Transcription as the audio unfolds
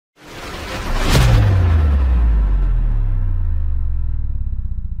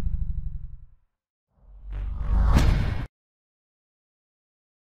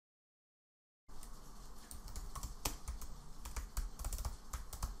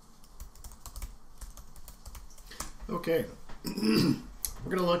Okay, we're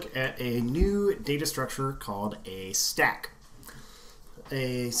going to look at a new data structure called a stack.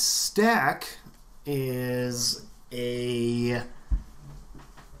 A stack is a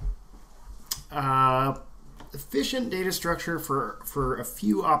efficient data structure for a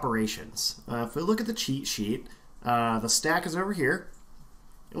few operations. If we look at the cheat sheet, the stack is over here.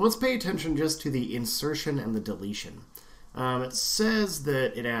 And let's pay attention just to the insertion and the deletion. It says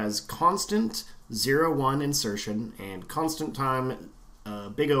that it has constant 0, 1 insertion and constant time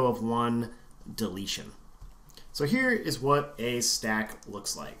big O of 1 deletion. So here is what a stack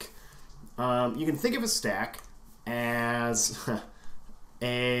looks like. You can think of a stack as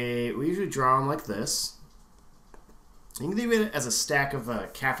we usually draw them like this. You can think of it as a stack of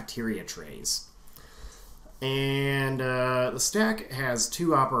cafeteria trays. And the stack has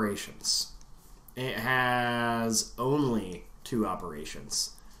two operations. It has only two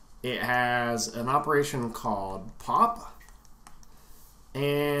operations. It has an operation called pop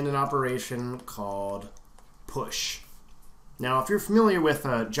and an operation called push. Now, if you're familiar with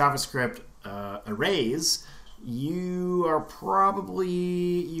JavaScript arrays, you've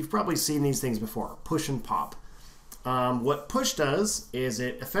probably seen these things before, push and pop. What push does is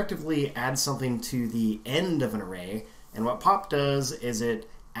it effectively adds something to the end of an array, and what pop does is it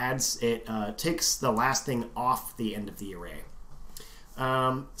takes the last thing off the end of the array.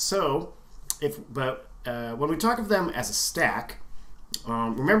 When we talk of them as a stack,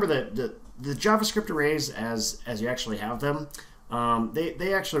 remember that the JavaScript arrays, as you actually have them,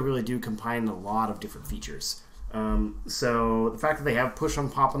 they actually really do combine a lot of different features. So the fact that they have push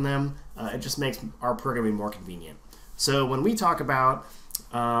and pop on them, it just makes our programming more convenient. So when we talk about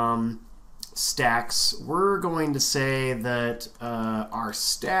stacks, we're going to say that our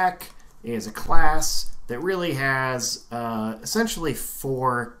stack is a class that really has essentially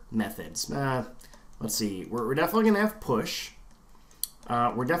 4 methods. Let's see, we're definitely going to have push.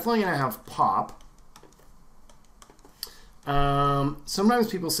 We're definitely going to have pop. Sometimes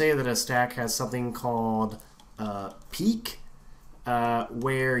people say that a stack has something called peek,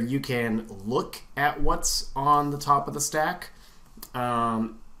 where you can look at what's on the top of the stack.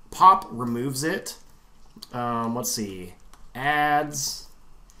 Pop removes it. Let's see, adds,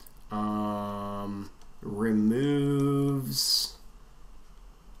 removes,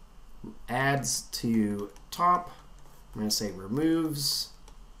 adds to top. I'm going to say removes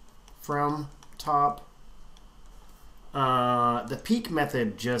from top. The peek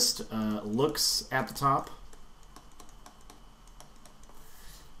method just looks at the top.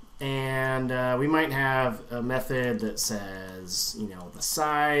 And we might have a method that says, the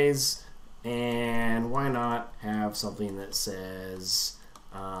size, and why not have something that says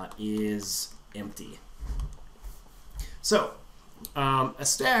is empty. So a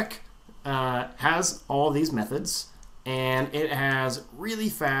stack has all of these methods, and it has really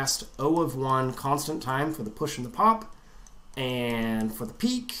fast O of 1 constant time for the push and the pop, and for the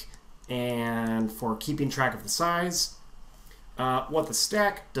peek, and for keeping track of the size. What the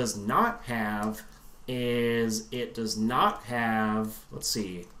stack does not have is it does not have, let's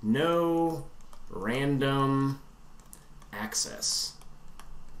see, no random access.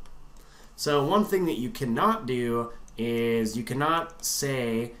 So one thing that you cannot do is you cannot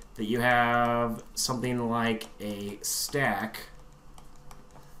say that you have something like a stack,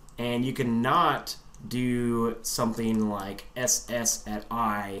 and you cannot do something like ss at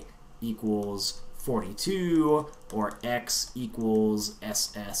I equals 42 or x equals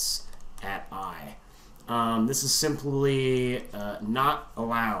ss at I. This is simply not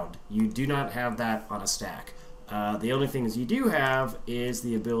allowed. You do not have that on a stack. The only things you do have is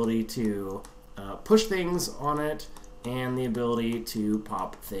the ability to push things on it and the ability to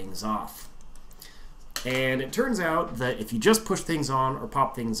pop things off. And it turns out that if you just push things on or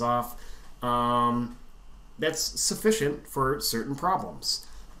pop things off, that's sufficient for certain problems.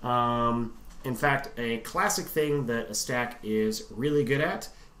 In fact, a classic thing that a stack is really good at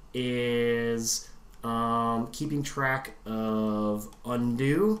is keeping track of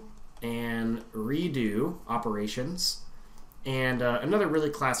undo and redo operations. And another really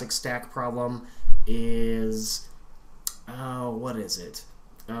classic stack problem is, what is it?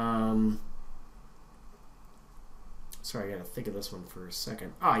 Sorry, I gotta think of this one for a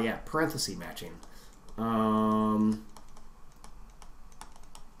second. Ah, yeah, parenthesis matching.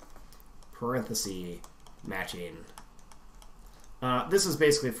 Parenthesis matching. This is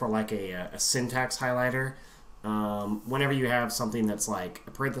basically for like a syntax highlighter. Whenever you have something that's like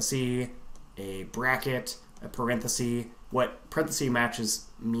a parenthesis, a bracket, a parenthesis, what parenthesis matches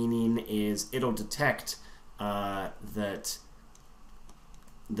meaning is it'll detect that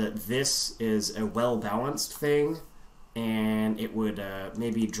this is a well-balanced thing, and it would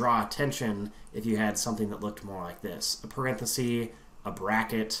maybe draw attention if you had something that looked more like this: a parenthesis, a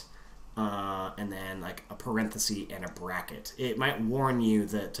bracket, and then like a parenthesis and a bracket. It might warn you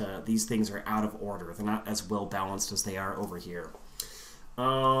that these things are out of order. They're not as well balanced as they are over here.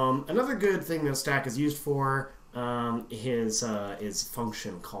 Another good thing that stack is used for is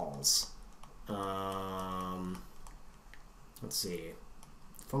function calls. Let's see,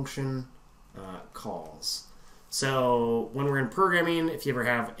 function calls. So when we're in programming, if you ever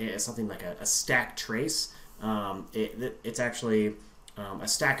have something like a stack trace, it's actually a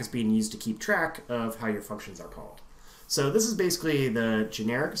stack is being used to keep track of how your functions are called. So this is basically the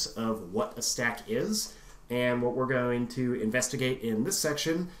generics of what a stack is, and what we're going to investigate in this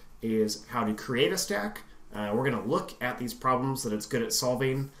section is how to create a stack. We're going to look at these problems that it's good at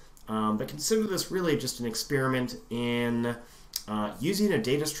solving, but consider this really just an experiment in using a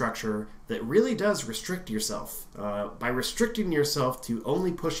data structure that really does restrict yourself. By restricting yourself to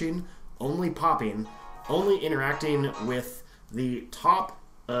only pushing, only popping, only interacting with the top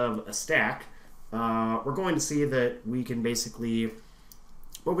of a stack, we're going to see that we can basically,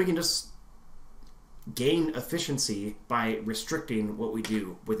 well, we can just gain efficiency by restricting what we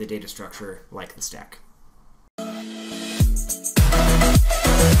do with a data structure like the stack.